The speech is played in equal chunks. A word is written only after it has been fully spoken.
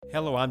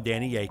Hello, I'm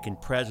Danny Aiken,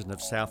 president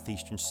of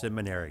Southeastern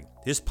Seminary.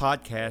 This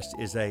podcast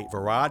is a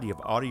variety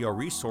of audio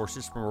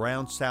resources from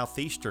around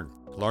Southeastern.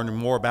 To learn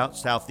more about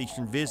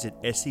Southeastern, visit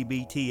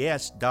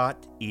sebts.edu.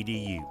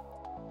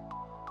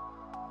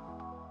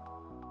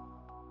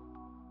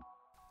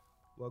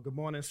 Well, good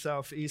morning,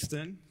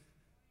 Southeastern.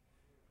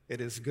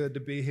 It is good to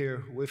be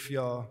here with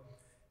y'all.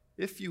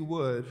 If you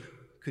would,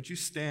 could you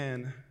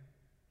stand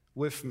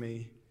with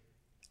me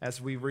as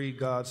we read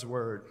God's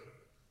Word?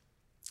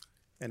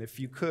 And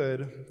if you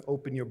could,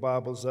 open your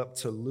Bibles up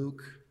to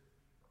Luke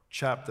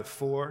chapter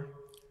 4,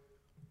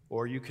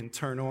 or you can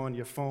turn on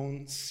your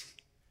phones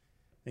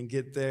and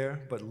get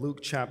there, but Luke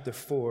chapter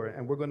 4,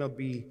 and we're going to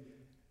be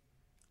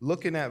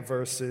looking at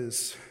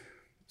verses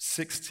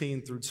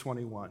 16 through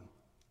 21.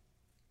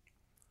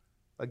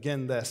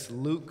 Again, that's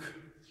Luke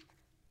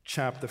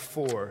chapter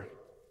 4,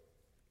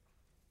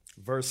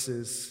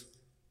 verses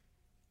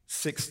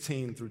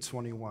 16 through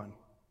 21.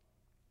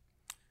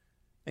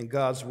 And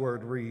God's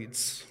Word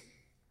reads,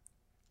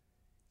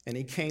 "And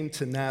he came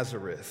to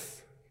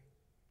Nazareth,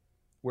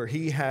 where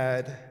he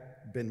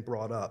had been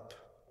brought up.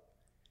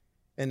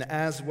 And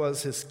as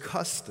was his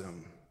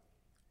custom,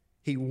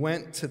 he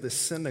went to the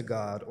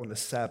synagogue on the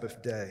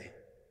Sabbath day,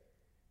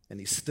 and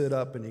he stood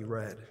up and he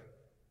read.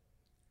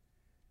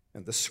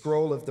 And the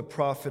scroll of the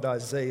prophet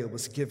Isaiah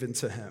was given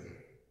to him.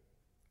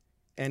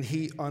 And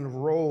he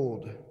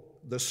unrolled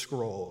the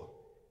scroll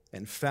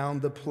and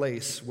found the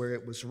place where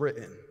it was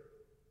written,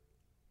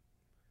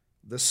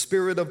 'The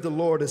Spirit of the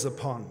Lord is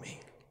upon me,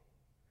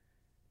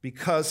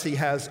 because he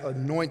has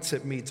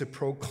anointed me to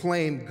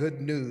proclaim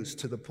good news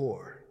to the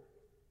poor.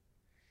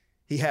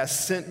 He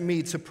has sent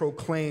me to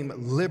proclaim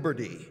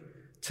liberty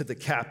to the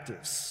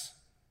captives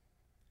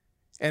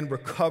and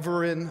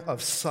recovering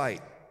of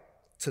sight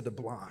to the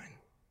blind,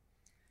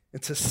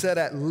 and to set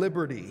at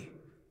liberty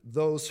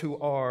those who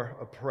are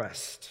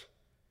oppressed,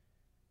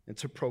 and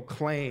to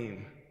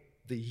proclaim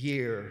the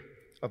year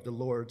of the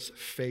Lord's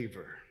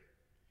favor.'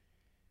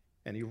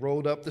 And he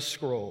rolled up the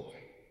scroll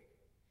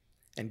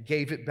and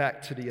gave it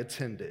back to the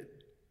attendant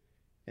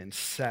and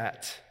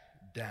sat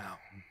down.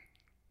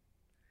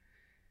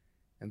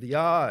 And the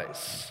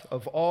eyes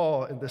of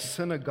all in the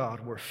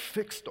synagogue were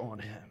fixed on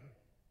him.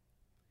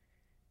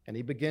 And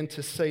he began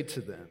to say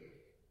to them,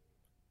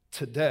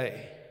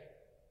 'Today,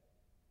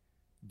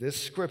 this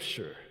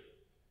scripture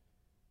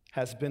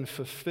has been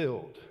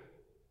fulfilled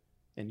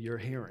in your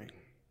hearing.'"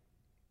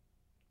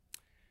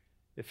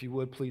 If you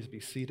would, please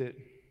be seated.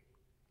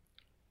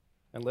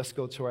 And let's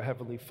go to our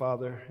Heavenly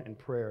Father in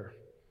prayer.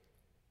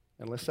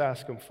 And let's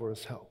ask him for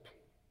his help.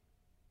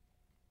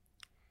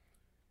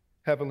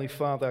 Heavenly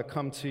Father, I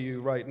come to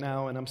you right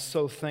now, and I'm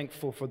so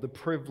thankful for the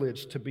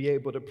privilege to be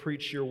able to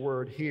preach your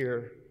word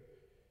here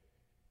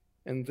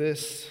in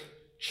this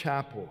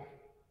chapel.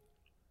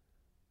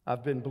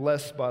 I've been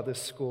blessed by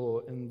this school,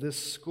 and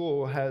this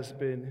school has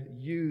been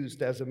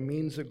used as a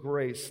means of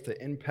grace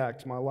to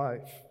impact my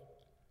life.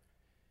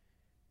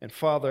 And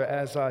Father,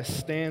 as I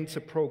stand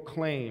to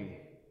proclaim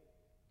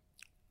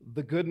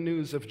the good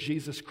news of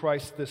Jesus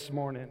Christ this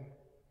morning,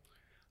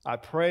 I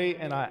pray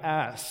and I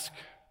ask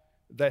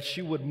that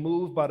you would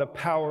move by the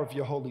power of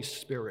your Holy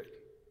Spirit.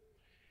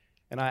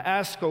 And I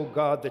ask, oh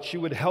God, that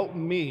you would help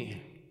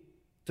me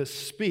to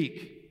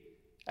speak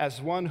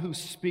as one who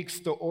speaks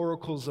the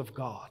oracles of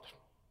God.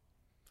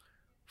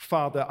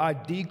 Father, I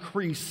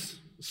decrease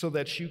so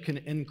that you can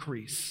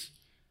increase.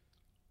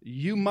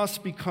 You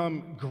must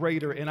become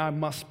greater and I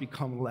must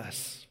become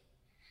less.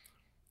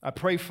 I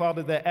pray,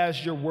 Father, that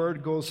as your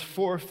word goes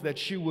forth,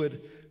 that you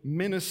would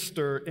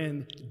minister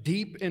in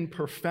deep and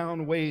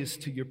profound ways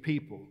to your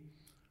people.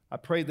 I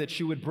pray that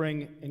you would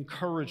bring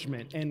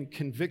encouragement and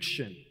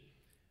conviction.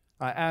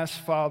 I ask,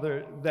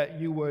 Father, that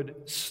you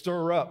would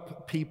stir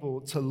up people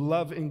to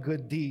love and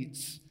good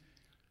deeds.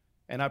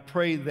 And I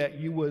pray that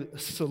you would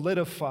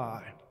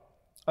solidify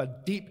a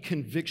deep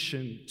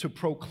conviction to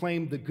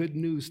proclaim the good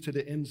news to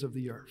the ends of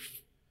the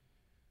earth.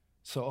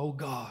 So, oh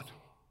God,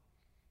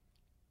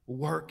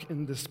 work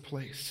in this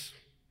place.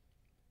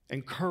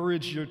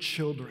 Encourage your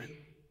children.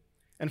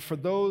 And for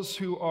those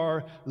who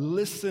are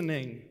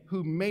listening,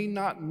 who may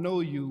not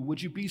know you,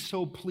 would you be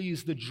so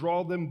pleased to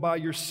draw them by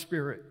your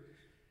Spirit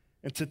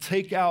and to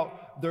take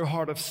out their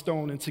heart of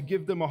stone and to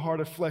give them a heart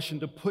of flesh and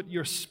to put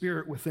your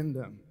Spirit within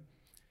them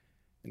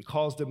and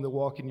cause them to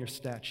walk in your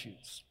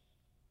statutes.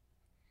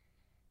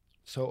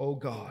 So, oh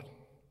God,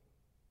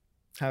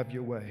 have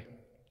your way.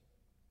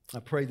 I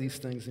pray these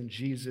things in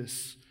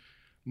Jesus'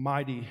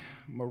 mighty,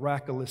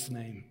 miraculous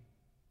name.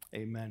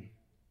 Amen.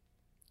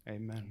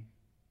 Amen.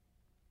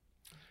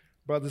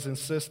 Brothers and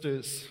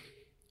sisters,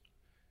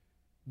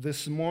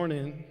 this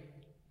morning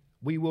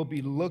we will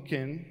be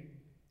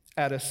looking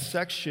at a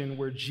section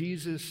where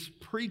Jesus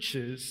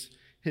preaches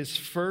his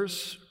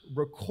first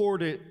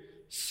recorded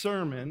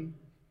sermon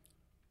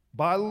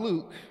by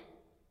Luke.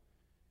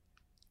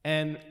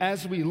 And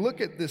as we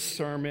look at this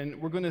sermon,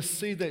 we're going to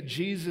see that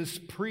Jesus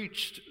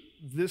preached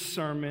this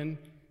sermon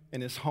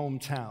in his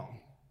hometown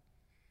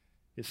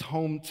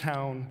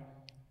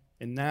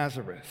in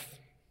Nazareth.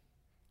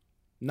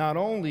 Not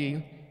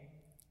only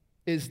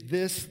is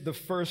this the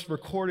first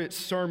recorded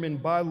sermon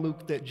by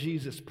Luke that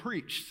Jesus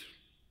preached,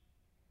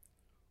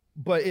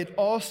 but it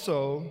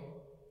also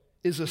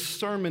is a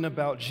sermon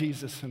about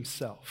Jesus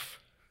himself.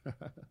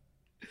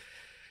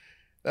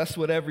 That's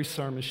what every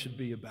sermon should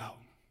be about.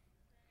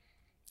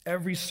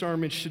 Every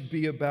sermon should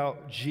be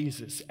about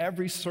Jesus.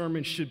 Every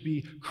sermon should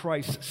be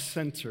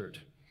Christ-centered.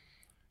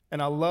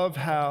 And I love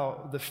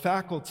how the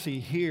faculty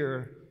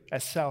here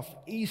at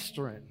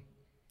Southeastern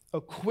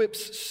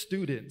equips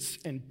students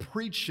in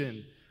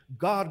preaching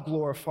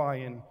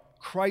God-glorifying,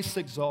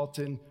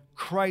 Christ-exalting,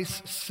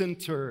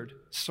 Christ-centered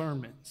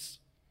sermons.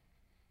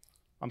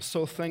 I'm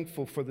so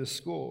thankful for this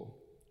school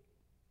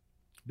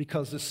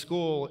because this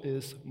school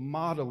is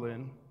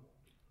modeling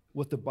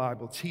what the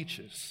Bible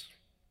teaches.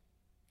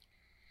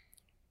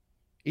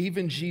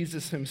 Even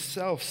Jesus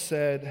himself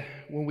said,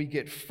 when we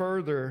get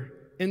further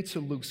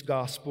into Luke's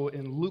gospel,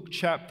 in Luke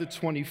chapter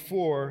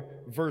 24,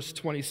 verse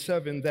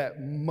 27,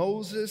 that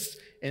Moses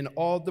and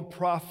all the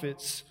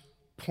prophets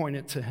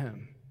pointed to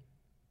him.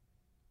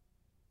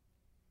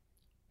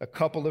 A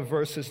couple of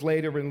verses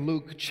later in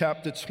Luke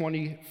chapter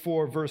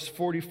 24, verse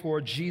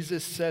 44,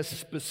 Jesus says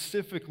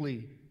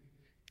specifically,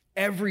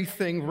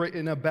 everything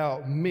written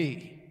about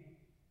me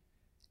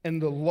in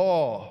the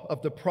law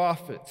of the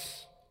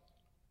prophets,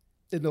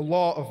 in the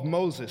law of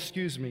Moses,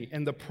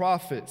 and the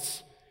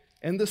prophets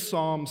and the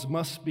Psalms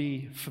must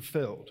be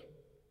fulfilled.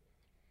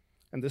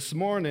 And this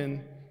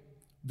morning,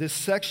 this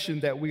section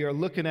that we are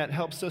looking at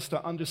helps us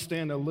to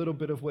understand a little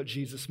bit of what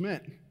Jesus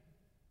meant.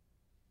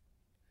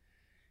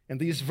 In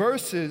these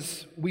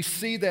verses, we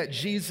see that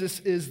Jesus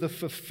is the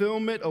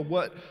fulfillment of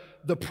what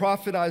the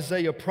prophet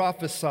Isaiah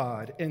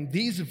prophesied. And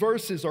these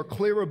verses are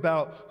clear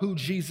about who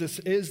Jesus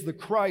is, the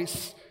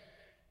Christ,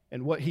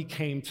 and what he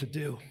came to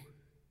do.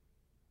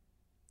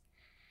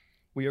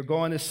 We are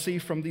going to see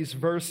from these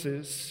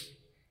verses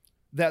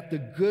that the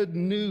good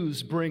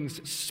news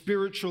brings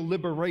spiritual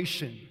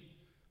liberation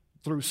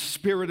through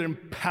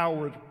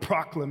spirit-empowered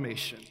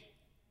proclamation.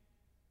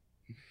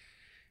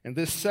 In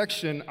this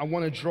section, I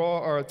want to draw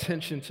our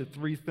attention to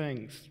three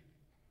things.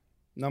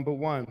 Number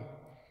one,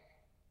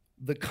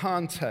 the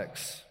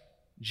context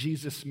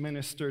Jesus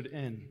ministered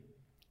in.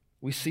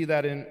 We see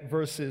that in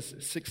verses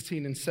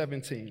 16 and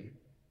 17.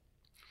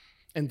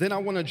 And then I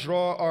want to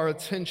draw our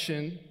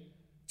attention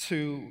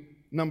to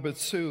number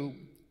two,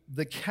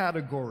 the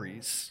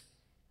categories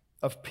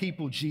of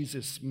people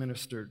Jesus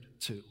ministered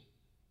to.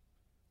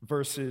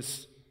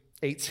 Verses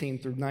 18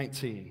 through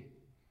 19.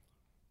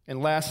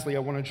 And lastly, I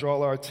want to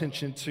draw our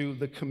attention to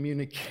the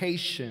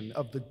communication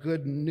of the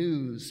good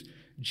news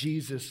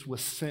Jesus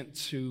was sent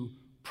to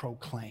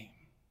proclaim.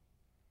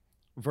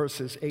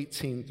 Verses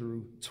 18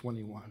 through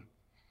 21.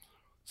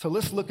 So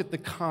let's look at the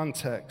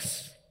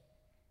context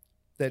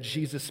that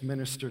Jesus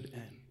ministered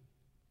in.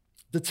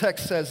 The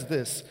text says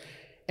this,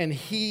 and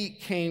he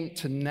came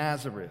to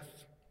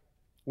Nazareth,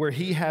 where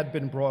he had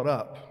been brought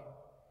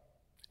up.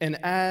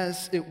 And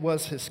as it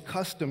was his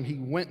custom, he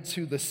went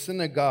to the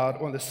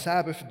synagogue on the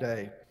Sabbath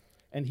day,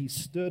 and he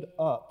stood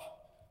up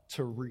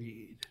to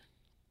read.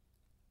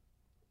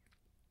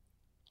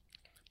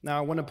 Now,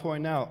 I want to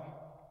point out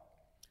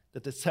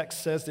that the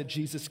text says that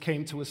Jesus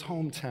came to his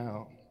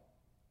hometown,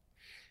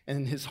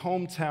 and his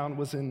hometown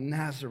was in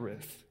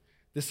Nazareth.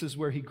 This is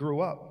where he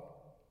grew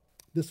up.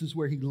 This is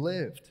where he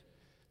lived.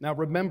 Now,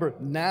 remember,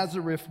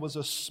 Nazareth was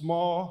a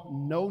small,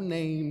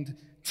 no-named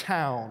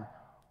town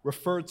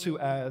referred to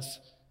as,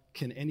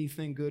 can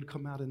anything good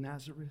come out of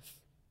Nazareth?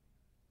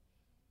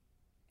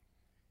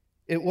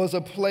 It was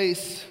a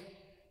place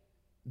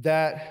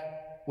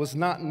that was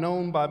not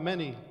known by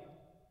many.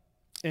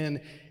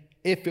 And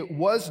if it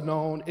was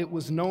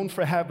known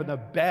for having a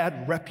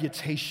bad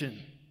reputation.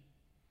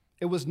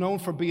 It was known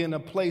for being a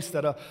place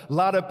that a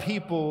lot of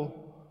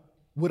people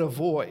would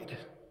avoid.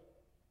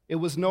 It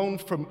was known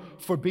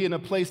for being a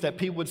place that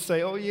people would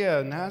say, oh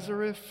yeah,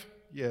 Nazareth,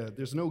 yeah,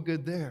 there's no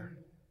good there.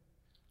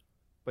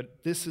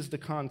 But this is the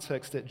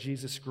context that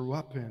Jesus grew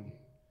up in.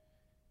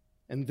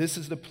 And this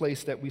is the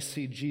place that we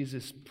see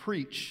Jesus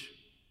preach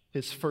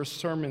his first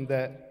sermon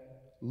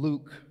that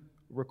Luke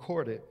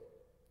recorded.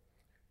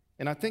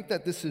 And I think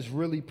that this is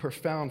really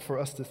profound for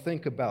us to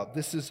think about.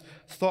 This is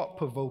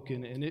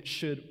thought-provoking, and it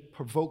should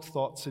provoke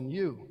thoughts in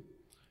you.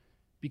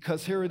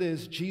 Because here it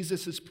is,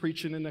 Jesus is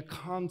preaching in a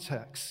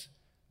context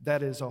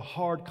that is a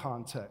hard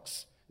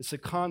context. It's a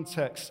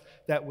context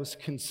that was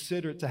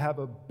considered to have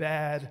a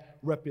bad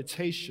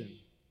reputation.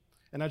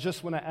 And I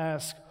just want to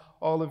ask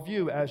all of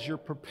you, as you're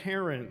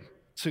preparing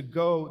to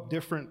go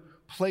different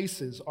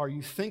places, are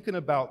you thinking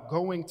about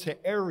going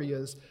to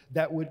areas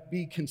that would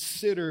be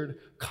considered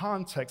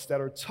contexts that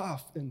are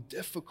tough and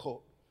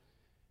difficult?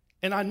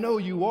 And I know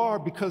you are,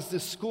 because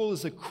this school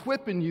is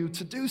equipping you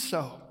to do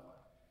so.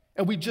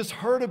 And we just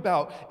heard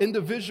about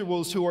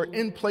individuals who are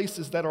in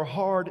places that are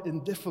hard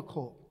and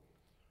difficult.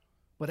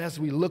 But as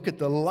we look at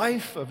the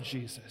life of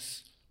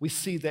Jesus, we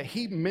see that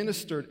he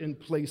ministered in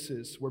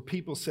places where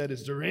people said,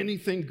 is there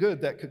anything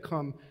good that could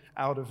come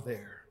out of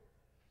there?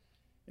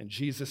 And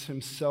Jesus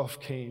himself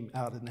came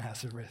out of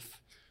Nazareth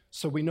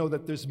So we know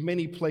that there's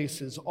many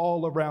places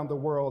all around the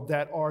world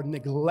that are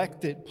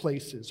neglected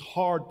places,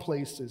 hard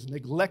places,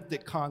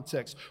 neglected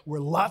contexts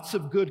where lots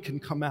of good can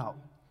come out.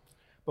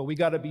 But we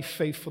got to be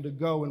faithful to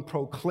go and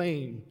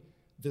proclaim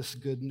this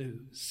good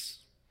news.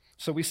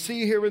 So we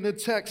see here in the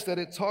text that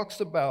it talks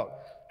about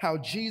how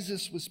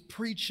Jesus was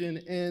preaching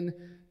in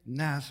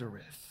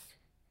Nazareth.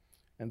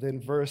 And then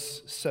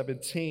verse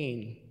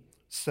 17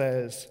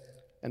 says,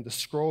 and the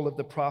scroll of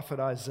the prophet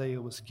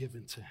Isaiah was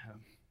given to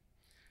him.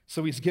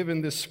 So he's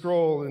given this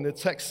scroll, and the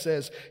text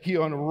says he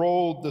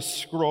unrolled the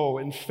scroll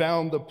and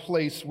found the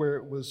place where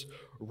it was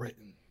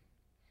written.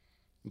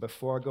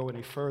 Before I go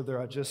any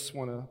further, I just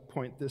want to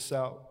point this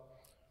out.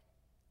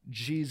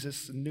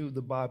 Jesus knew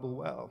the Bible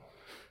well.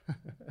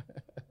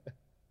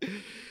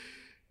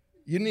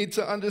 You need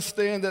to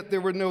understand that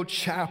there were no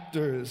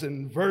chapters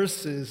and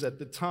verses at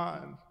the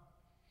time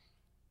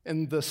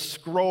in the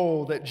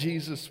scroll that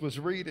Jesus was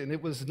reading.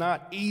 It was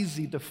not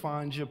easy to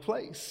find your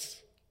place.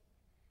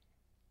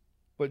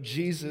 But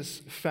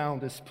Jesus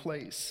found his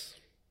place.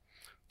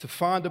 To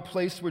find a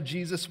place where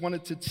Jesus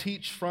wanted to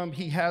teach from,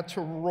 he had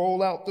to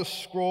roll out the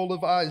scroll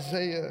of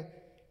Isaiah.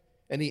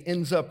 And he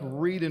ends up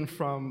reading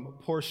from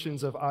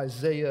portions of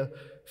Isaiah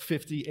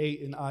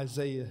 58 and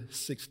Isaiah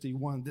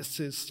 61. This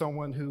is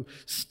someone who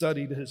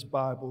studied his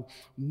Bible,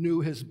 knew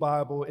his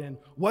Bible, and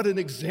what an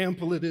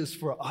example it is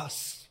for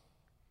us.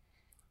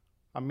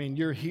 I mean,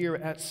 you're here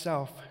at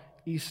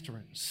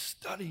Southeastern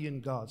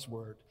studying God's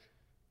word,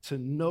 to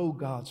know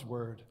God's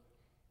word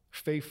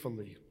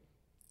faithfully.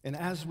 And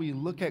as we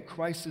look at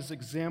Christ's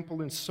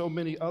example in so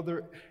many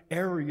other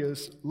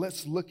areas,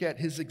 let's look at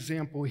his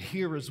example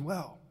here as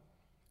well.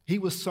 He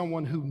was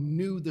someone who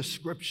knew the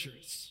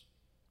scriptures.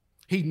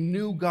 He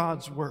knew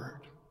God's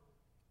word.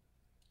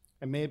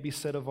 And may it be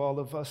said of all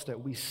of us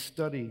that we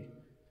study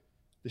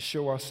to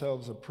show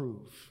ourselves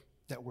approved,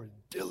 that we're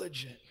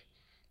diligent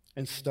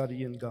in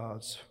studying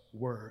God's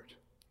word.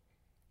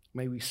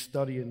 May we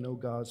study and know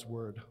God's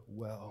word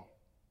well.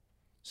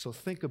 So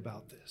think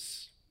about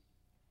this.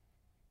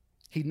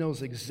 He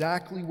knows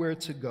exactly where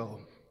to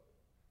go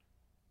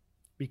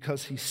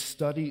because he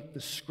studied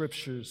the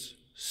scriptures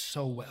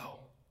so well.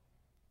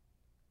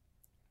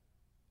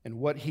 And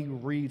what he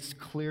reads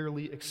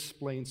clearly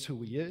explains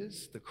who he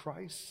is, the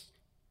Christ,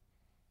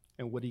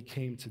 and what he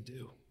came to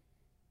do.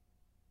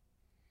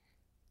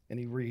 And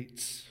he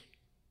reads,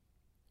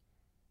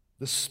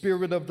 "The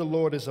Spirit of the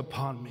Lord is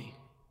upon me,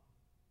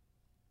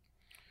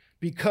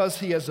 because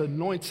he has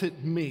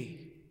anointed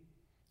me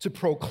to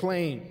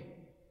proclaim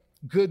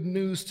good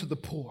news to the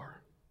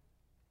poor.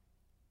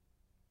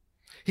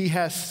 He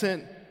has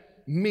sent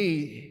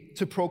me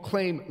to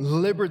proclaim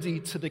liberty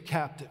to the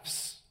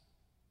captives,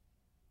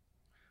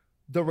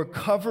 the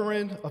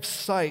recovering of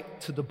sight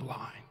to the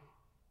blind.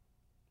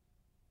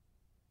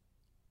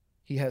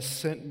 He has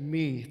sent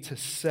me to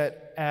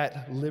set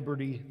at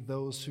liberty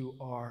those who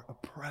are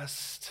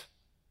oppressed,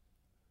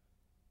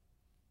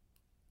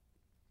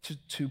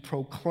 to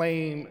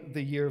proclaim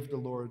the year of the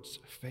Lord's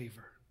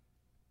favor."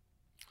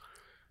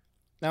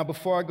 Now,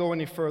 before I go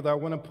any further, I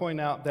want to point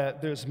out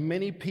that there's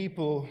many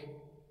people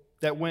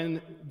that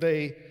when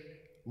they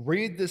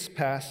read this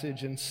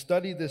passage and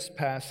study this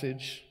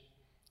passage,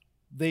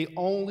 they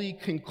only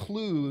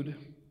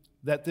conclude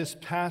that this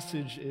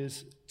passage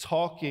is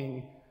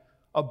talking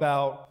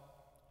about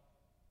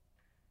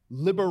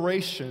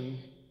liberation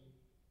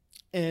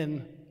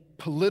in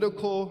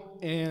political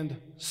and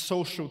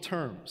social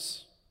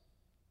terms.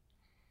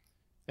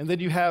 And then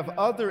you have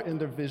other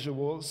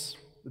individuals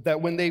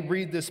that when they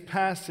read this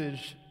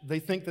passage, they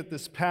think that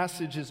this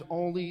passage is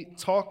only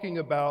talking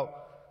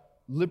about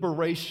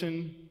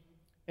liberation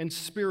in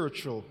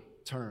spiritual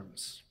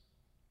terms.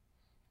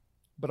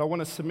 But I want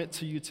to submit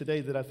to you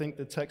today that I think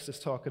the text is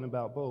talking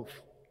about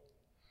both.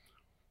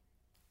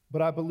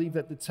 But I believe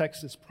that the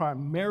text is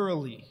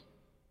primarily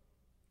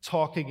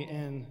talking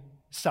in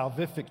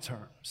salvific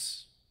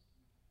terms.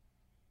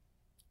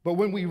 But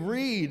when we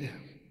read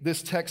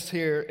this text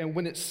here, and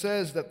when it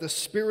says that the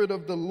Spirit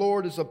of the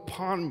Lord is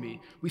upon me,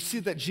 we see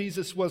that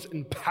Jesus was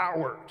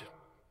empowered.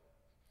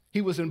 He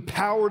was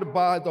empowered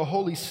by the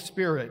Holy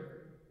Spirit,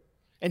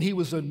 and he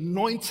was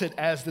anointed,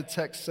 as the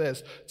text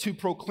says, to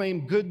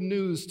proclaim good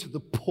news to the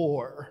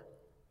poor.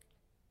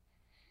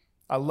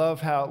 I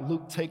love how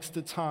Luke takes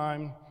the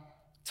time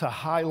to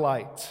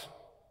highlight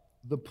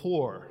the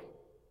poor.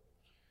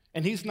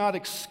 And he's not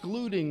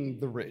excluding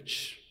the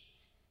rich,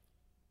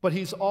 but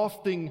he's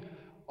often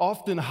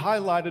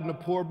highlighted the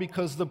poor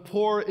because the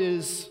poor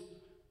is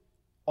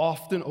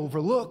often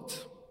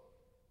overlooked.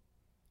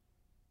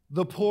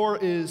 The poor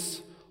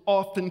is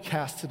often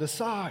casted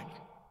aside.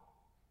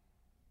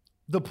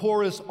 The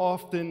poor is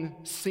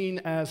often seen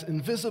as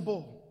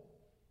invisible.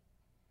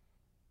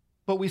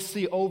 But we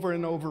see over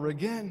and over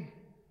again,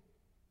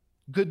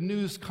 good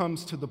news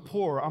comes to the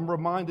poor. I'm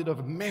reminded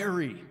of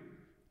Mary,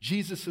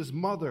 Jesus'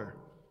 mother,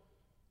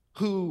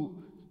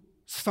 who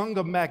sung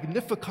a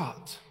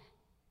Magnificat.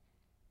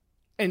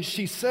 And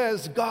she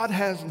says, "God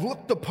has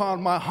looked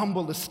upon my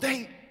humble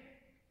estate."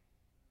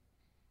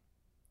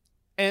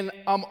 And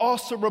I'm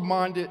also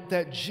reminded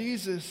that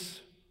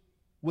Jesus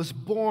was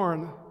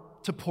born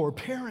to poor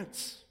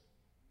parents.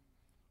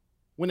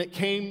 When it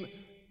came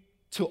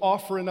to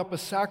offering up a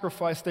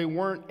sacrifice, they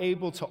weren't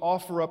able to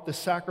offer up the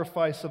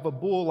sacrifice of a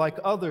bull like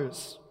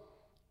others,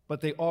 but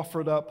they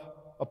offered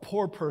up a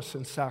poor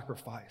person's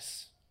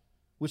sacrifice,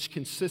 which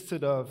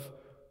consisted of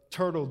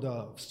turtle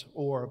doves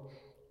or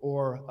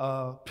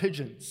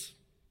pigeons.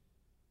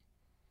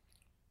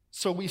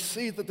 So we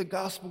see that the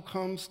gospel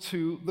comes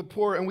to the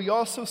poor, and we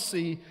also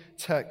see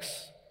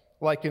texts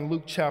like in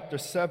Luke chapter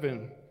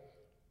 7,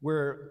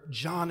 where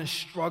John is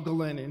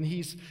struggling, and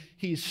he's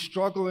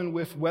struggling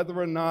with whether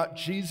or not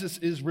Jesus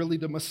is really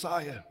the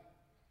Messiah.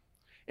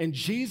 And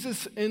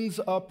Jesus ends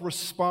up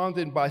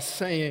responding by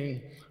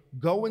saying,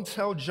 "Go and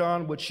tell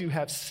John what you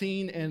have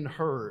seen and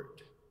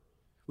heard."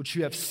 What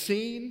you have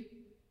seen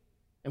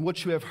and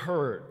what you have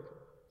heard.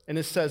 And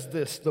it says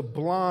this: the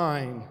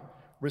blind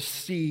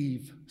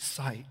receive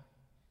sight,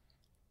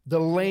 the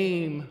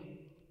lame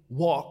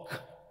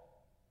walk,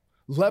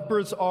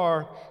 lepers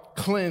are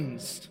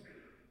cleansed,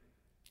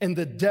 and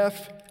the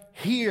deaf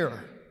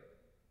hear,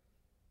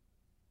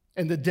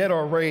 and the dead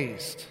are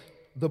raised.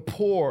 The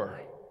poor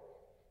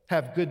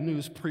have good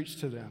news preached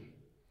to them.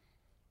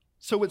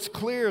 So it's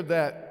clear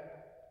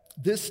that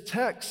this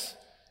text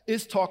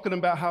is talking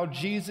about how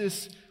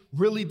Jesus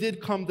really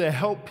did come to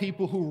help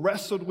people who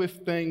wrestled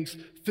with things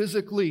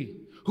physically,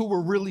 who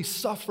were really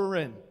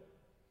suffering.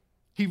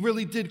 He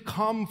really did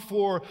come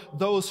for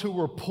those who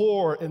were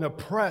poor and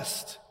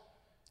oppressed,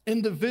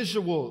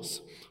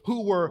 individuals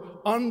who were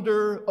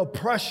under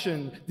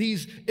oppression.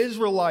 These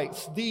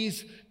Israelites,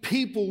 these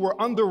people were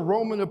under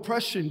Roman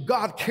oppression.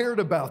 God cared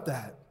about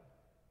that.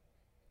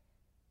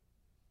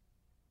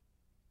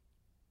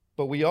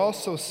 But we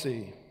also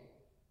see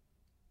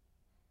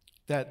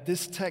that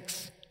this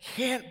text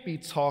can't be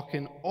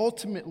talking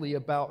ultimately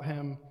about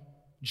him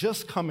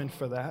just coming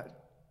for that.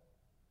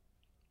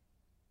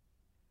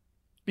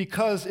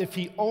 Because if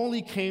he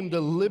only came to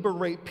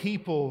liberate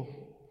people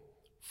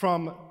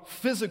from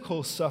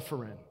physical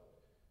suffering,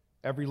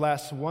 every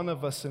last one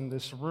of us in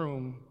this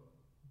room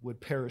would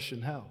perish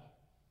in hell.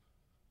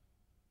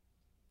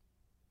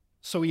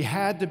 So he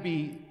had to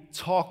be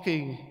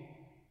talking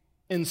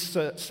in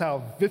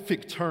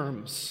salvific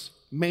terms,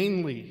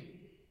 mainly,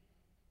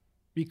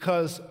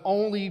 because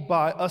only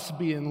by us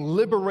being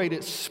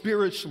liberated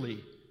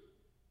spiritually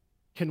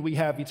can we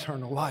have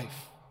eternal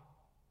life.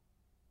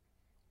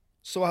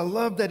 So I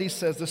love that he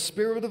says, "The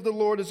Spirit of the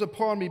Lord is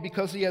upon me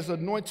because he has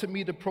anointed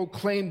me to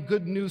proclaim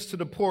good news to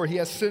the poor. He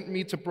has sent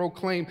me to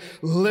proclaim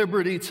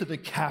liberty to the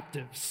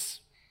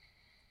captives."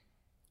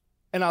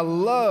 And I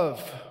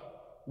love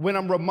when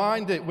I'm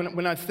reminded,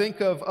 when I think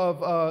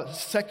of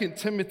 2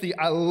 Timothy,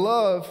 I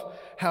love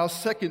how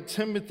 2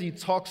 Timothy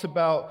talks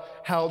about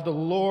how the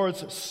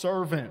Lord's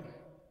servant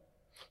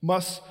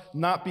must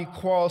not be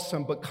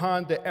quarrelsome, but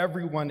kind to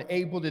everyone,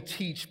 able to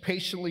teach,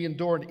 patiently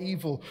enduring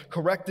evil,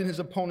 correcting his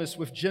opponents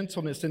with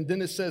gentleness. And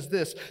then it says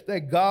this,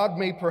 that God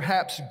may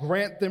perhaps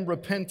grant them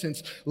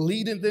repentance,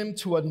 leading them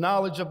to a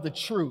knowledge of the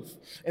truth,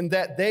 and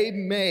that they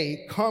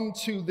may come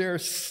to their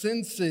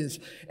senses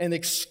and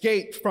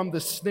escape from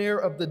the snare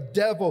of the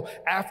devil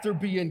after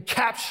being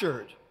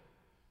captured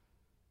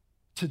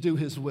to do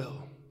his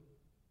will.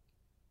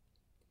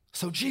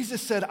 So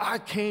Jesus said, I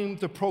came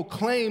to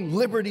proclaim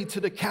liberty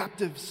to the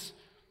captives.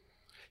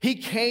 He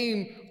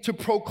came to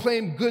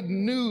proclaim good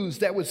news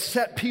that would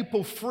set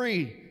people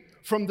free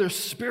from their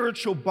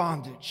spiritual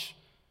bondage,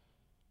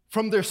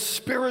 from their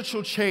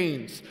spiritual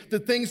chains, the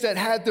things that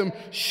had them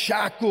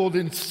shackled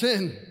in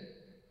sin.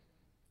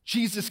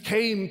 Jesus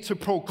came to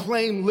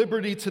proclaim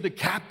liberty to the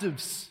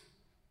captives.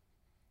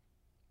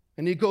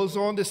 And he goes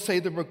on to say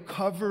the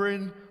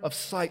recovering of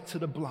sight to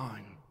the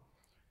blind.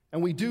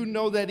 And we do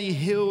know that he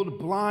healed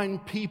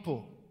blind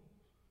people.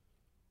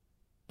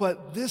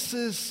 But this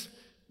is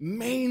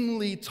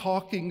mainly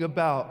talking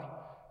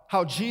about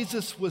how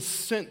Jesus was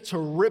sent to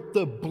rip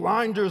the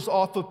blinders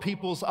off of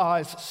people's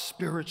eyes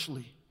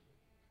spiritually.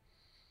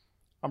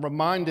 I'm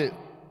reminded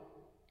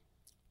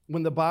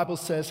when the Bible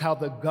says how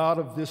the God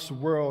of this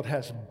world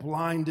has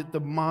blinded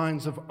the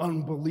minds of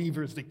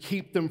unbelievers to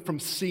keep them from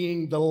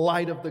seeing the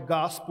light of the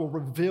gospel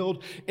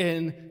revealed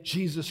in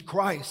Jesus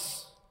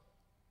Christ.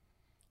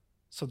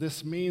 So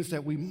this means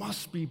that we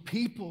must be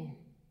people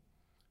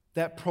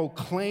that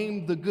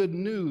proclaim the good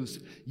news.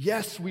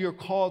 Yes, we are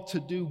called to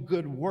do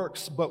good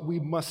works, but we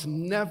must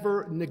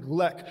never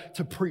neglect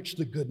to preach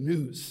the good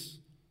news.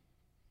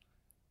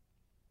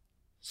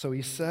 So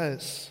he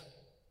says,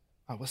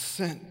 I was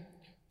sent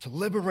to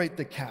liberate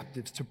the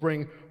captives, to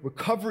bring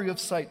recovery of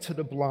sight to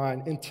the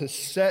blind, and to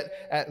set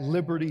at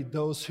liberty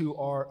those who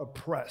are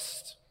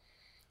oppressed.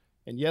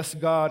 And yes,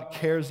 God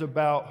cares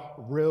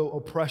about real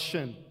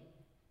oppression,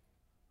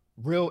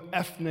 real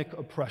ethnic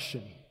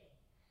oppression.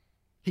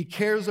 He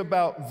cares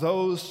about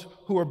those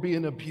who are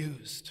being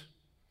abused.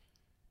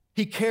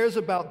 He cares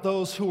about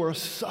those who are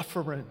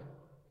suffering.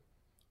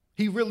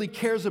 He really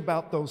cares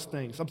about those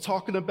things. I'm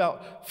talking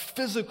about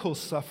physical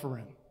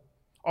suffering.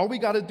 All we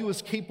got to do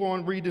is keep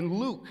on reading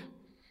Luke,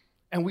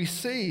 and we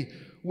see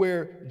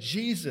where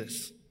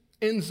Jesus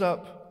ends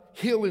up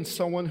healing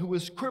someone who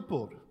is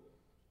crippled.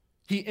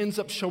 He ends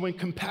up showing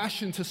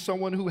compassion to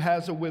someone who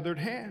has a withered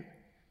hand.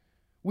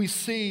 We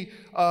see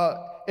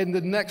in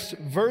the next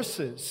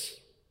verses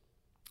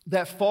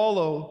that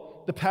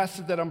follow the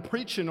passage that I'm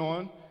preaching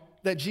on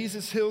that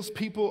Jesus heals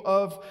people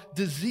of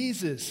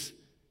diseases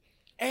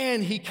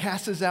and he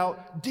casts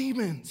out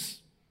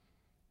demons.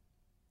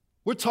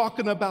 We're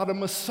talking about a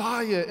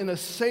Messiah and a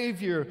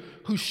Savior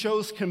who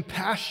shows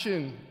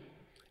compassion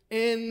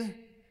in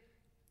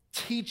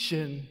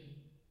teaching,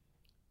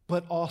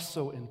 but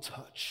also in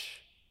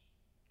touch.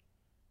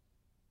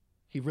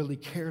 He really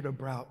cared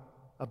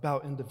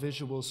about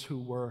individuals who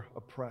were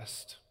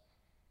oppressed.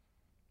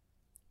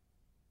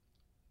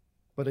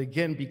 But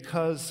again,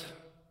 because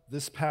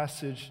this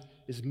passage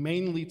is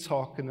mainly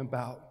talking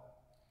about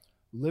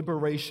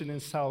liberation in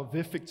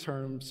salvific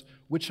terms,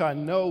 which I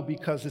know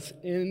because it's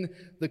in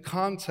the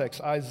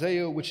context.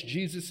 Isaiah, which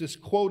Jesus is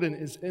quoting,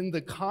 is in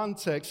the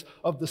context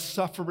of the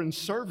suffering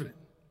servant.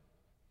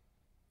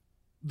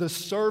 The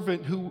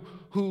servant who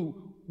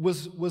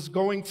was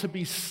going to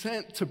be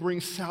sent to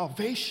bring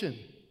salvation.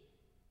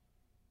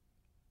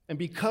 And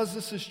because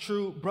this is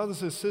true,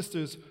 brothers and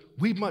sisters,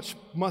 we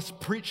must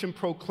preach and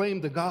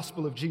proclaim the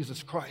gospel of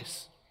Jesus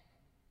Christ.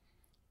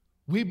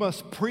 We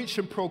must preach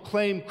and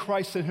proclaim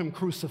Christ and Him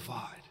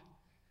crucified.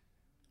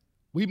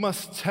 We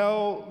must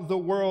tell the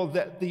world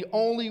that the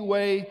only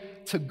way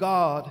to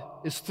God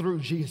is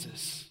through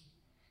Jesus.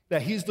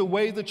 That He's the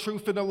way, the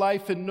truth, and the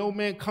life, and no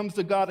man comes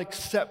to God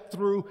except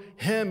through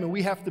Him, and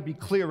we have to be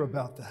clear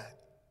about that.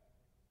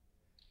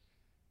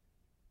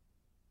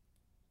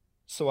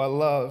 So I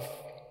love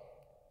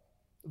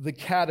the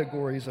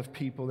categories of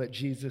people that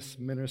Jesus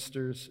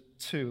ministers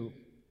to.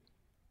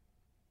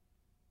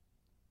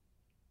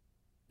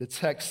 The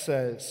text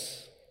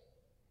says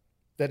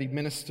that He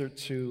ministered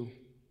to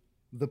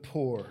the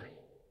poor,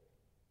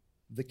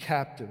 the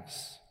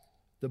captives,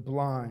 the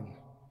blind,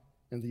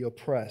 and the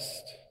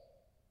oppressed.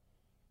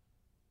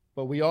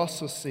 But we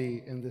also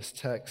see in this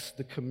text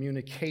the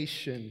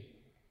communication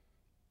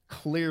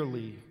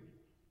clearly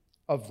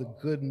of the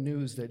good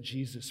news that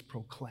Jesus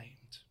proclaimed.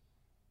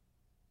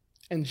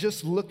 And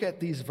just look at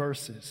these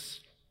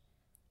verses.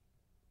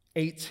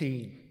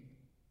 18.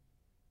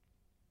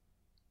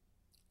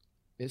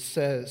 It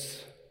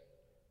says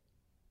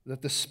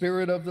that the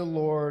Spirit of the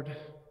Lord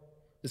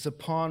is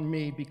upon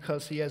me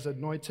because He has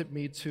anointed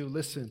me to,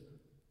 listen,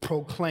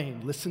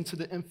 proclaim. Listen to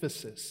the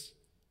emphasis.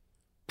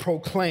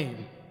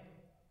 Proclaim.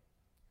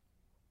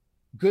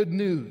 Good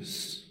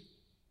news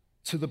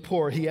to the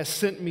poor. He has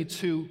sent me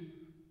to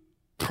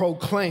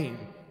proclaim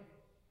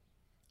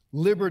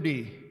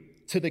liberty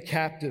to the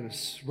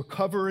captives,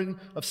 recovering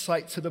of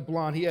sight to the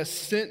blind. He has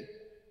sent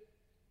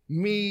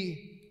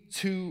me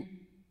to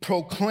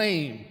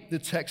proclaim, the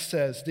text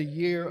says, the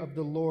year of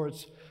the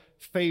Lord's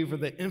favor.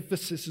 The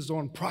emphasis is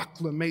on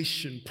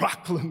proclamation,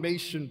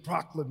 proclamation,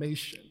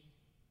 proclamation.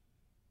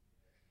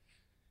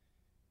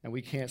 And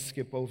we can't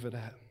skip over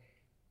that.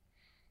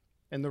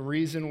 And the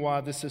reason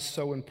why this is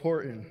so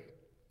important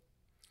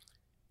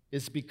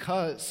is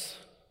because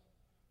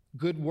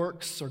good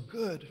works are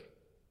good,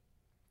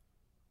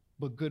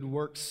 but good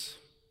works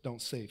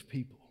don't save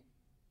people.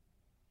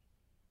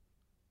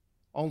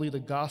 Only the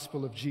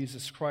gospel of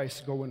Jesus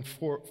Christ going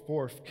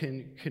forth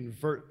can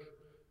convert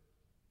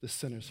the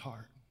sinner's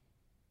heart.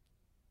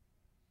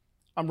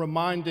 I'm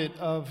reminded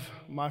of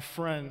my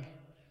friend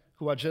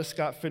who I just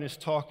got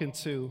finished talking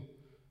to,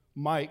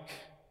 Mike,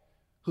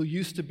 who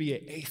used to be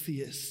an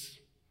atheist.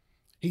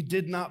 He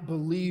did not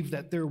believe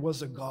that there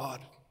was a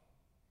God.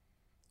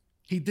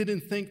 He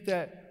didn't think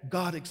that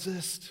God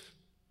exists.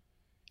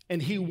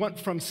 And he went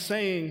from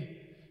saying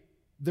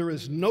there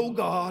is no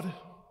God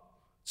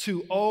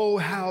to, oh,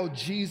 how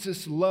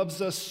Jesus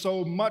loves us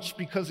so much,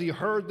 because he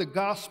heard the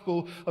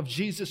gospel of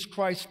Jesus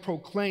Christ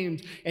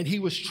proclaimed and he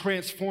was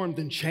transformed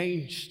and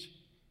changed.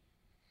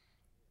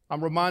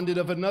 I'm reminded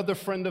of another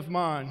friend of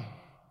mine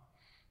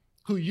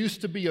who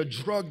used to be a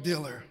drug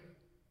dealer.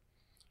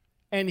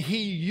 And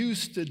he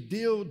used to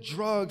deal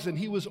drugs and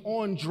he was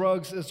on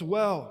drugs as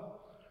well.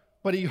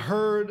 But he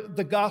heard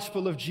the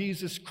gospel of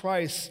Jesus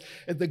Christ,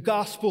 and the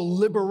gospel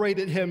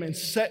liberated him and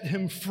set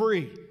him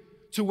free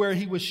to where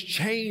he was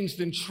changed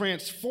and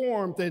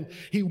transformed, and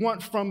he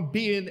went from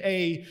being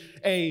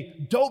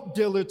a dope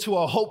dealer to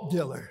a hope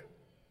dealer.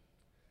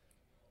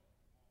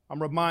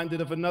 I'm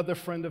reminded of another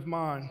friend of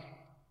mine.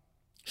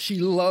 She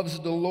loves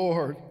the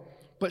Lord,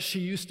 but she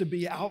used to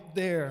be out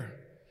there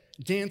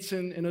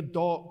dancing in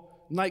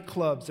adult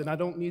nightclubs, and I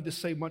don't need to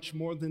say much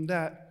more than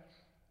that.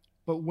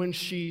 But when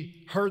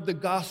she heard the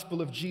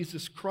gospel of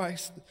Jesus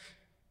Christ,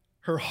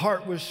 her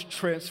heart was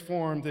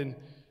transformed and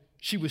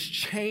she was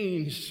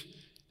changed,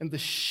 and the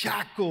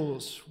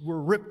shackles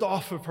were ripped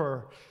off of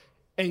her,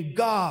 and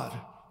God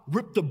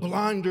ripped the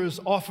blinders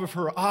off of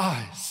her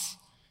eyes.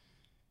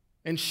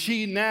 And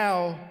she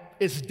now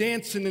is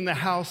dancing in the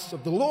house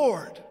of the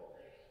Lord,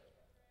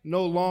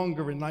 no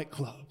longer in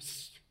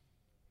nightclubs.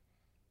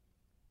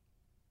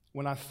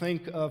 When I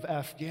think of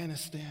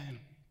Afghanistan,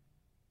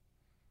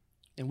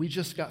 And we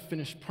just got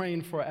finished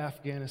praying for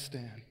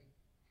Afghanistan.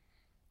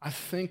 I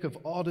think of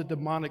all the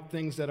demonic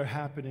things that are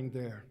happening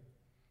there.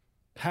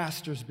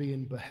 Pastors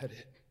being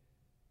beheaded.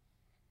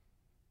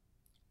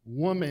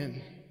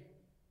 Women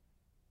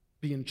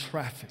being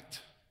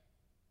trafficked.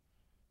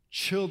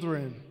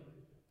 Children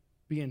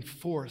being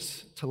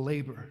forced to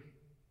labor.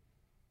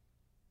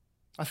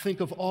 I think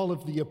of all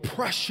of the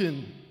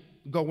oppression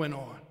going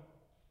on.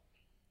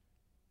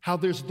 How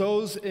there's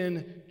those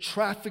in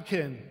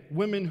trafficking,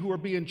 women who are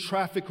being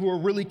trafficked, who are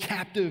really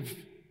captive.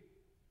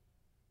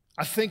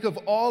 I think of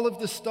all of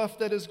the stuff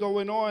that is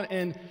going on,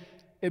 and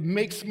it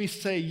makes me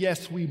say,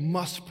 yes, we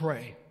must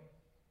pray.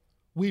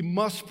 We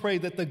must pray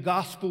that the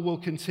gospel will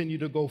continue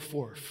to go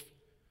forth.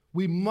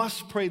 We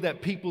must pray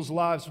that people's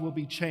lives will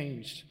be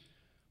changed.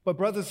 But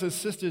brothers and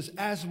sisters,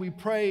 as we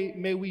pray,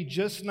 may we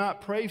just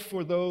not pray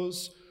for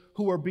those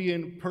who are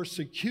being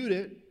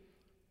persecuted,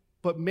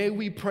 but may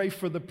we pray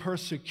for the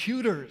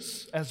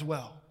persecutors as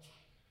well.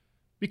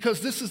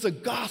 Because this is a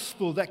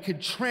gospel that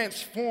could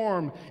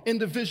transform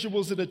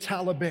individuals in the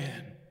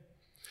Taliban.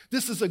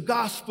 This is a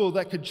gospel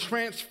that could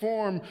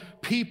transform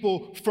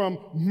people from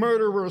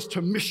murderers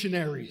to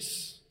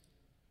missionaries.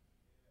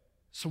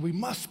 So we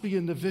must be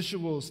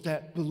individuals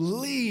that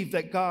believe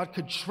that God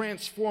could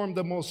transform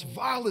the most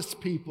vilest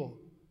people,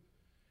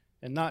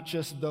 and not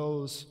just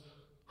those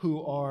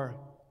who are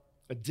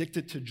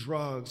addicted to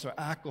drugs or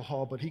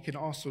alcohol, but he can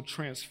also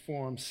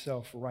transform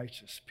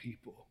self-righteous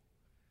people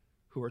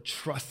who are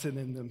trusting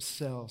in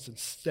themselves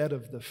instead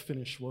of the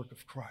finished work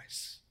of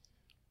Christ.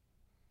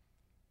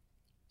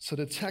 So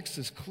the text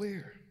is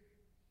clear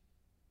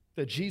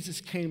that Jesus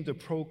came to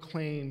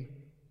proclaim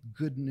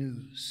good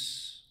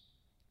news.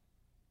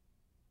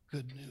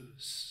 Good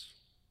news.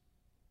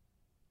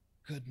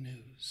 Good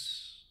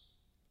news.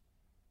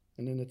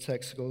 And then the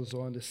text goes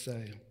on to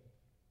say,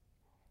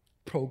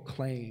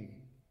 proclaim.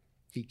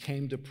 He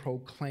came to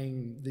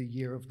proclaim the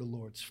year of the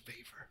Lord's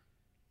favor.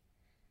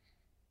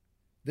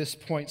 This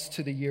points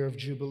to the year of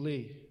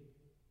Jubilee.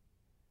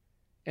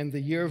 And the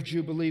year of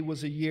Jubilee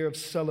was a year of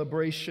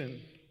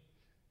celebration.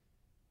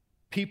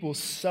 People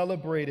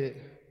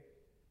celebrated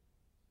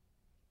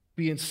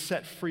being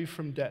set free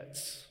from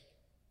debts.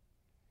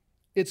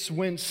 It's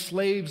when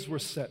slaves were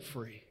set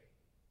free.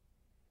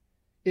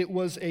 It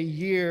was a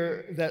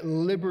year that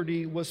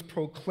liberty was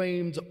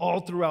proclaimed all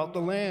throughout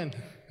the land.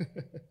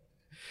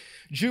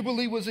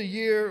 Jubilee was a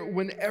year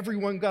when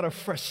everyone got a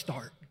fresh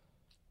start.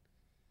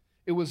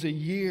 It was a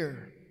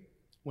year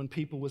when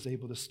people was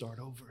able to start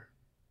over.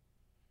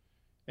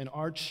 And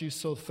aren't you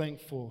so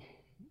thankful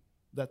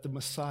that the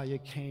Messiah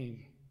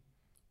came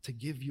to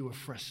give you a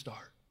fresh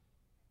start,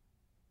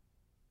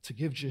 to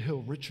give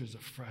Jehiel Richards a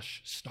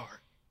fresh start?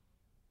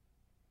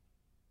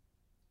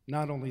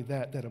 Not only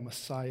that, that a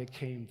Messiah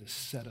came to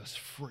set us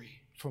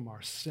free from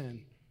our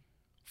sin,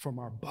 from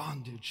our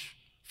bondage,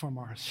 from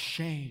our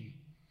shame,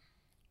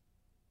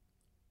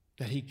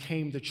 that he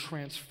came to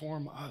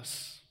transform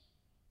us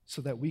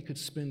so that we could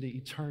spend the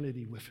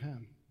eternity with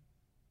him.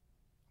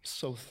 I'm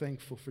so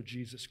thankful for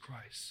Jesus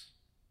Christ.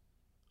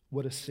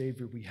 What a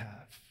Savior we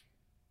have.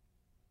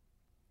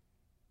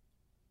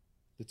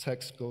 The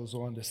text goes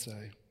on to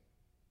say,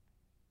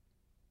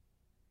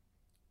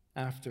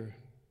 after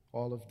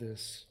all of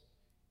this,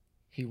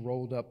 he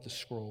rolled up the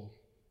scroll.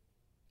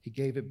 He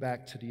gave it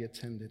back to the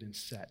attendant and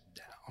sat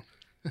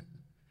down.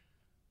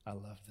 I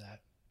love that.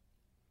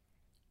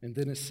 And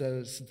then it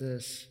says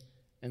this,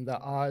 and the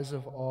eyes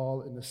of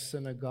all in the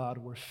synagogue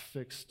were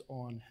fixed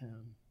on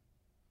him.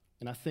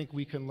 And I think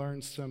we can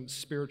learn some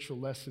spiritual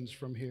lessons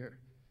from here.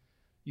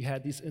 You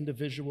had these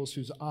individuals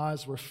whose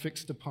eyes were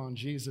fixed upon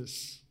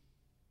Jesus.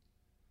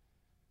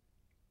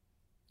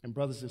 And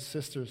brothers and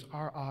sisters,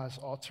 our eyes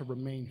ought to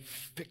remain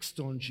fixed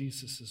on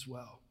Jesus as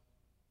well.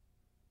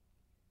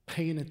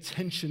 Paying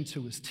attention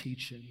to his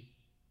teaching.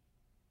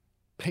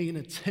 Paying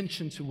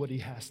attention to what he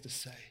has to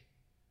say.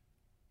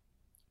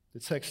 The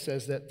text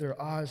says that their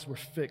eyes were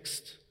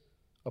fixed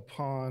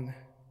upon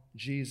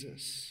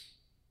Jesus.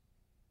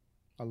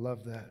 I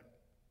love that.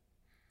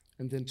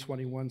 And then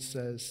 21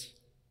 says,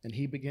 and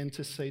he began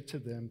to say to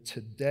them,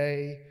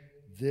 today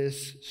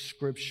this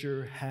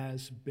scripture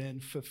has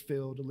been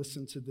fulfilled.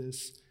 Listen to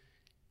this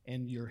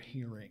in your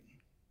hearing.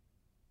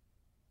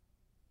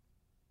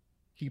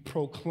 He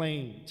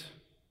proclaimed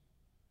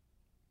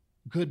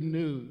good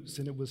news,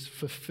 and it was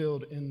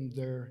fulfilled in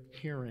their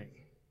hearing.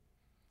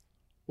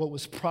 What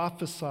was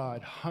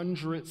prophesied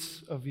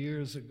hundreds of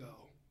years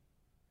ago,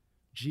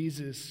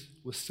 Jesus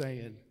was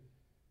saying,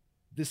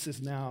 this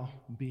is now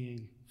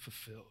being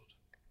fulfilled.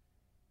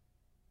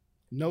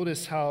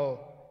 Notice how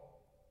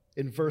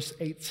in verse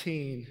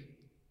 18,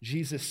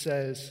 Jesus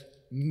says,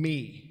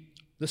 me.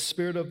 The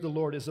Spirit of the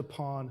Lord is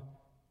upon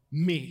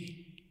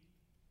me.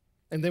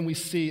 And then we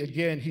see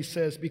again, he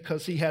says,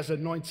 because he has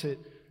anointed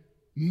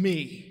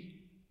me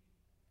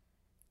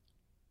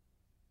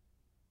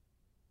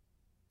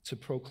to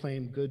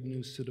proclaim good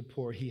news to the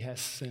poor. He has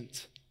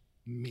sent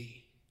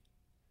me.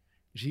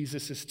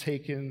 Jesus has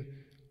taken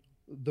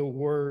the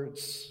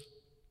words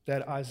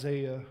that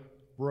Isaiah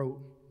wrote,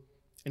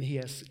 And he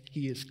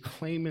is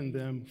claiming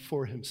them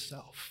for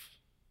himself.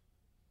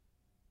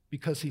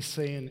 Because he's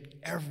saying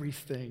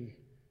everything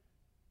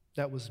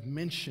that was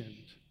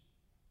mentioned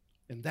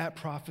in that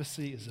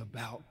prophecy is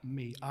about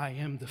me. I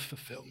am the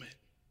fulfillment.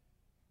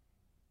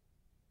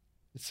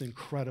 It's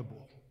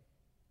incredible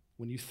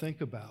when you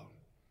think about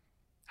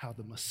how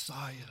the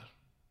Messiah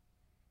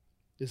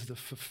is the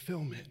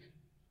fulfillment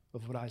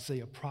of what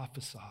Isaiah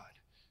prophesied.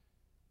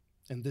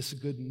 And this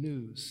good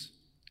news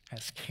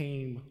has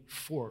came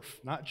forth,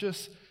 not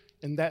just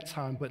in that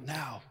time, but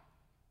now.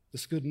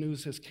 This good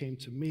news has came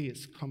to me,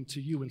 it's come to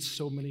you and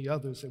so many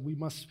others, and we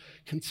must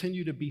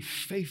continue to be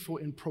faithful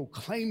in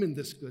proclaiming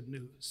this good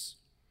news.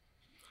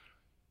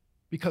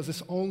 Because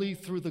it's only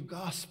through the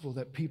gospel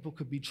that people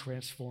could be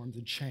transformed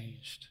and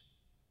changed.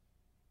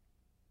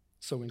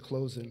 So in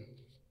closing,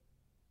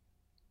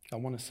 I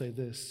want to say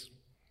this.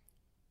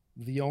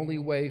 The only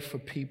way for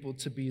people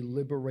to be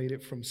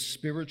liberated from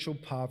spiritual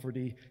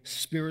poverty,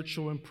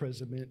 spiritual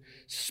imprisonment,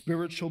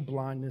 spiritual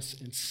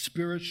blindness, and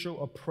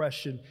spiritual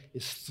oppression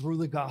is through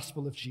the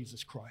gospel of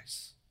Jesus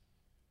Christ.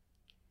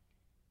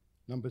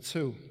 Number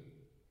two,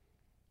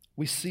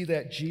 we see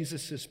that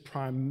Jesus'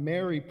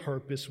 primary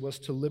purpose was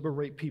to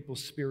liberate people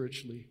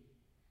spiritually,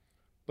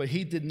 but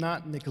he did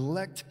not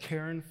neglect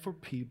caring for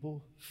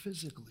people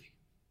physically.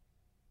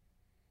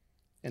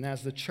 And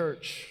as the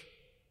church,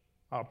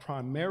 our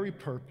primary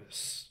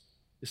purpose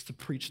is to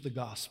preach the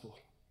gospel.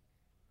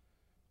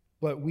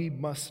 But we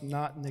must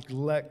not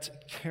neglect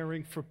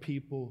caring for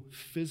people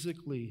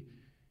physically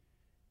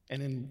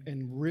and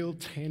in real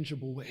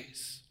tangible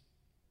ways.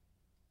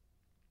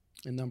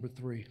 And number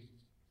three,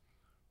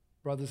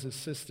 brothers and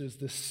sisters,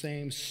 the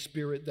same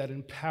Spirit that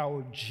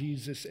empowered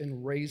Jesus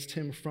and raised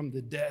him from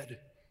the dead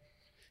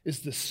is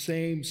the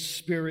same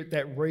Spirit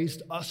that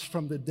raised us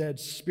from the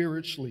dead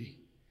spiritually.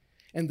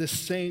 And the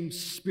same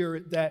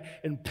Spirit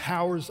that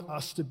empowers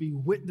us to be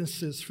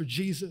witnesses for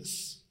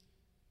Jesus.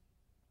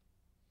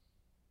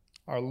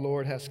 Our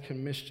Lord has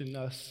commissioned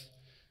us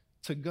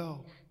to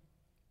go.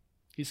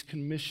 He's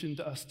commissioned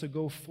us to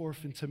go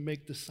forth and to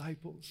make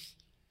disciples.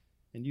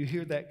 And you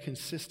hear that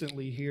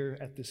consistently here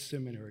at the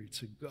seminary,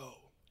 to go,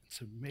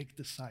 to make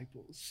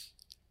disciples.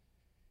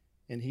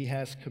 And he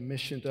has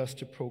commissioned us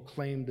to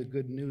proclaim the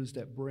good news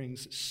that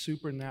brings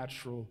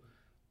supernatural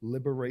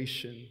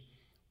liberation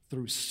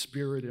through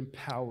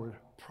Spirit-empowered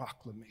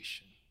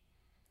proclamation.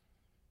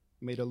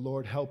 May the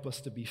Lord help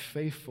us to be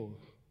faithful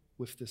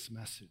with this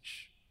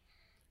message.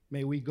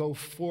 May we go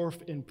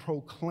forth and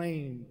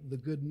proclaim the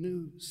good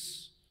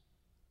news,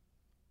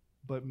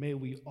 but may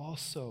we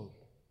also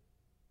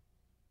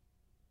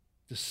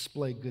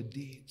display good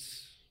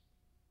deeds.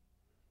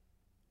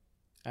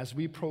 As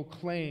we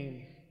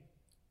proclaim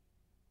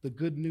the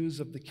good news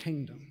of the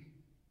kingdom,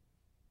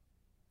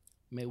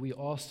 may we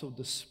also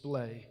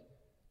display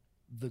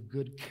the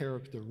good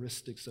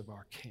characteristics of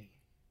our King.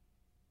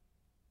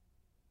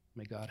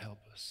 May God help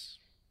us.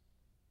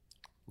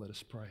 Let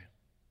us pray.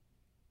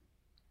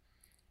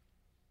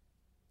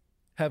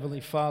 Heavenly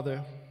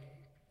Father,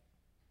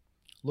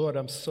 Lord,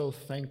 I'm so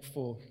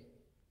thankful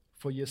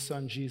for your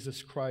Son,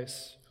 Jesus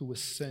Christ, who was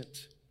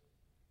sent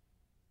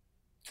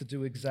to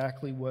do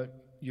exactly what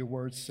your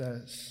word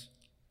says,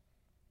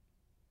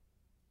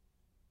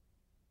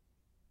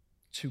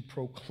 to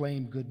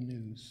proclaim good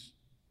news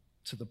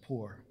to the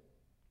poor,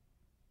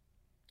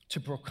 to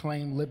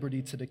proclaim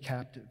liberty to the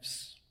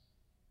captives,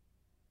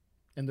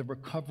 and the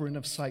recovering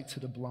of sight to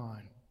the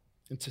blind,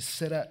 and to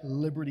set at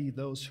liberty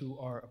those who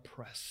are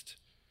oppressed.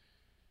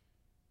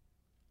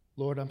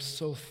 Lord, I'm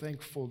so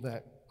thankful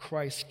that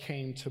Christ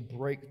came to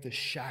break the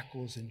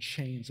shackles and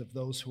chains of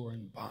those who are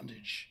in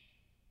bondage,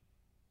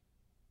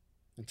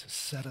 and to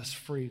set us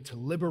free, to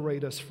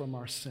liberate us from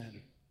our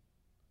sin.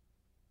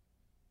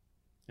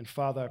 And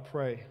Father, I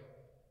pray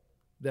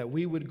that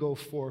we would go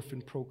forth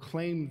and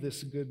proclaim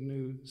this good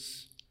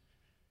news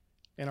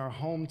in our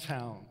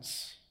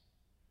hometowns,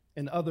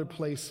 in other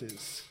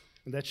places,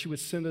 and that you would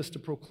send us to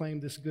proclaim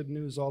this good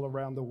news all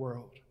around the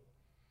world.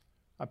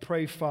 I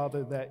pray,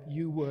 Father, that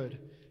you would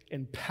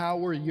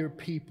empower your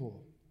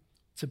people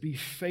to be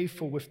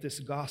faithful with this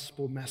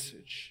gospel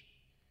message,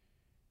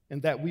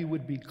 and that we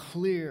would be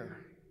clear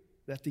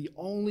that the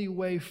only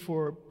way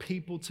for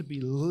people to be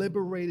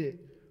liberated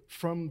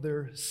from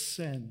their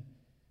sin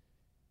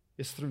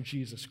is through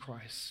Jesus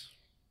Christ.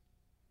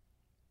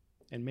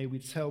 And may we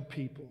tell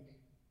people,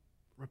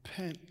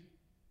 repent,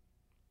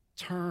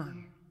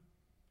 turn,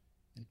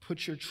 and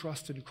put your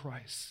trust in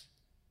Christ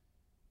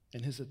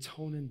and his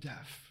atoning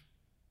death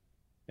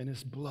and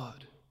his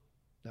blood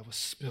that was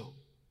spilled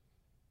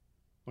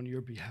on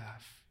your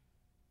behalf.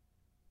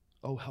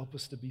 Oh, help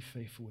us to be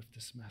faithful with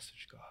this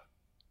message, God.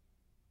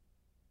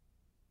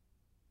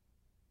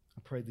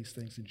 I pray these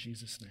things in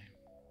Jesus' name.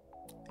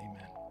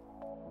 Amen.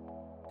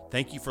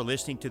 Thank you for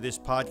listening to this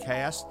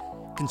podcast.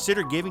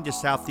 Consider giving to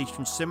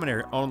Southeastern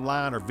Seminary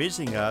online or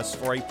visiting us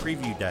for a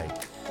preview day.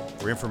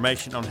 For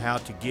information on how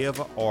to give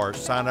or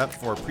sign up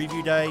for a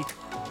preview day,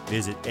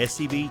 visit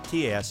sebts.edu.